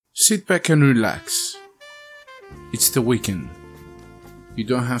Sit back and relax. It's the weekend. You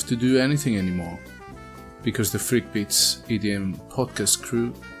don't have to do anything anymore, because the Freakbeats EDM podcast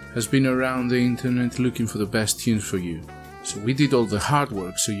crew has been around the internet looking for the best tunes for you. So we did all the hard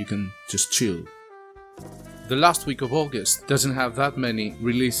work so you can just chill. The last week of August doesn't have that many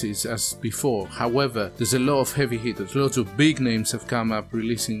releases as before. However, there's a lot of heavy hitters. Lots of big names have come up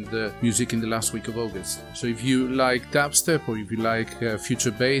releasing the music in the last week of August. So if you like dubstep or if you like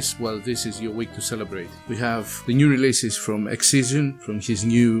future bass, well, this is your week to celebrate. We have the new releases from Excision, from his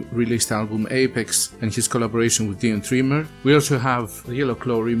new released album Apex and his collaboration with Dion Trimmer. We also have the Yellow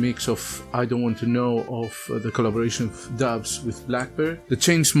Claw remix of I Don't Want to Know of the collaboration of Dubs with Blackbird. The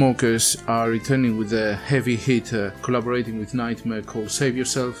Chainsmokers are returning with a heavy hitter collaborating with Nightmare called Save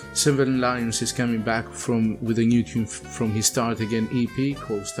Yourself. Seven Lions is coming back with a new tune from his Start Again EP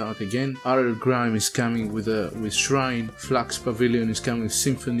called Start Again. R.L. Grime is coming with Shrine. Flux Pavilion is coming with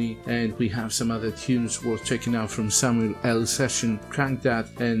Symphony, and we have some other tunes worth checking out from Samuel L. Session, Crank That,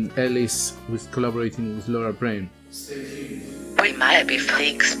 and Ellis with collaborating with Laura Brain. We might be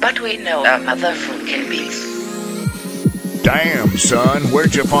freaks, but we know our mother freaking beats. Damn, son,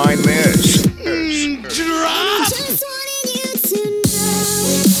 where'd you find this? Drop! Just wanted you to know.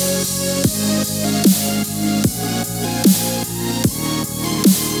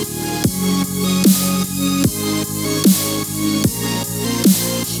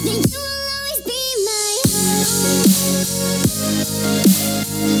 That you will always be my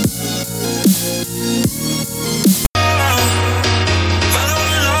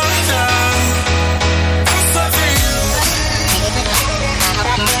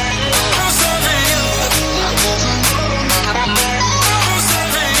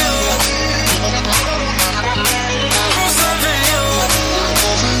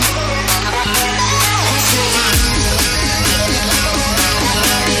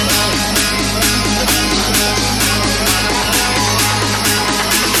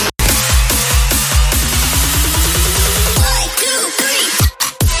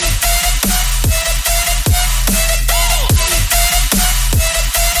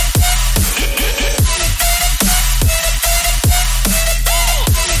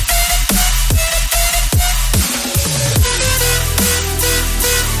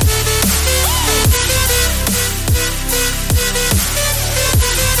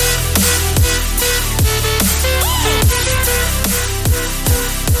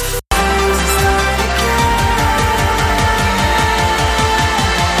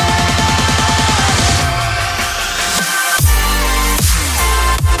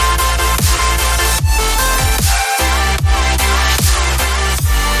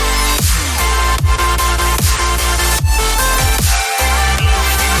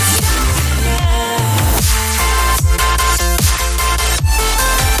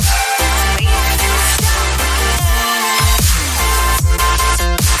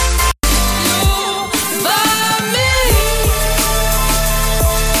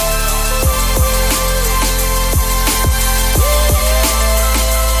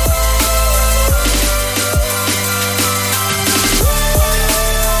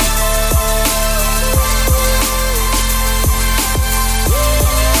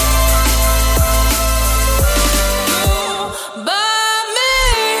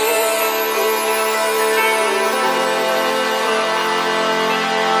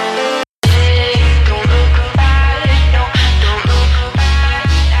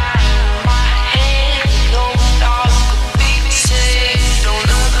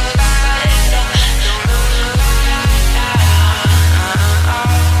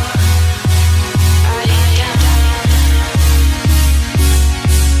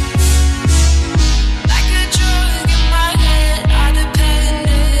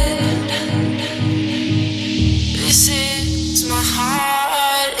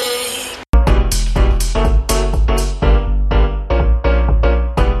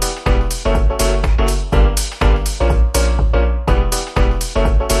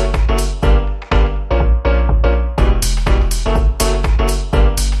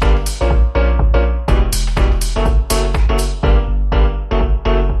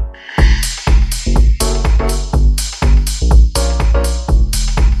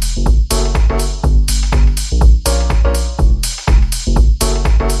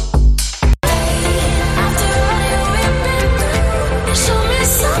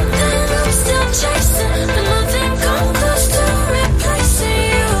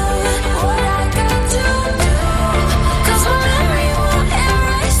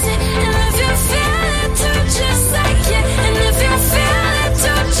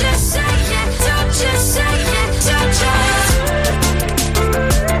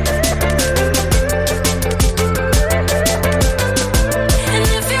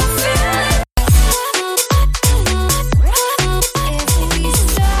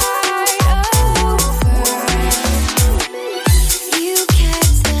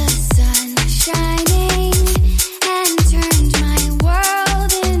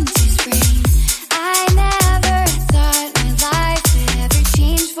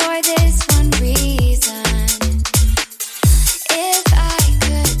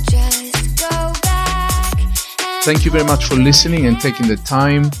Thank you very much for listening and taking the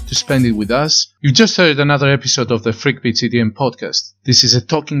time to spend it with us. You've just heard another episode of the Freakbeats EDM podcast. This is a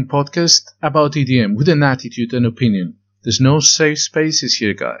talking podcast about EDM with an attitude and opinion. There's no safe spaces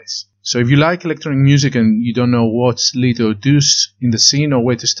here, guys. So if you like electronic music and you don't know what's lit or deuce in the scene or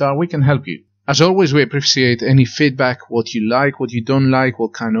where to start, we can help you. As always, we appreciate any feedback, what you like, what you don't like,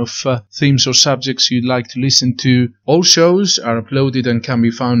 what kind of themes or subjects you'd like to listen to. All shows are uploaded and can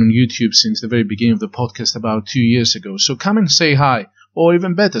be found on YouTube since the very beginning of the podcast about 2 years ago. So come and say hi, or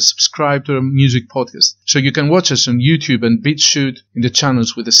even better, subscribe to our music podcast. So you can watch us on YouTube and BitChute in the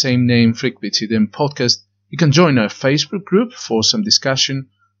channels with the same name, Freakbeats EDM Podcast. You can join our Facebook group for some discussion.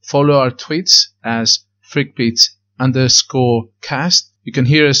 Follow our tweets as Freakbeats_cast. You can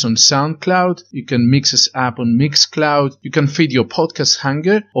hear us on SoundCloud. You can mix us up on Mixcloud. You can feed your podcast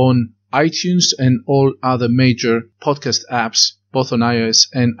hunger on iTunes and all other major podcast apps, both on iOS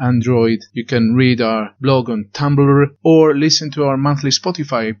and Android. You can read our blog on Tumblr or listen to our monthly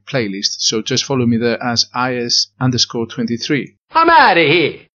Spotify playlist. So just follow me there as IS_23. I'm out of here.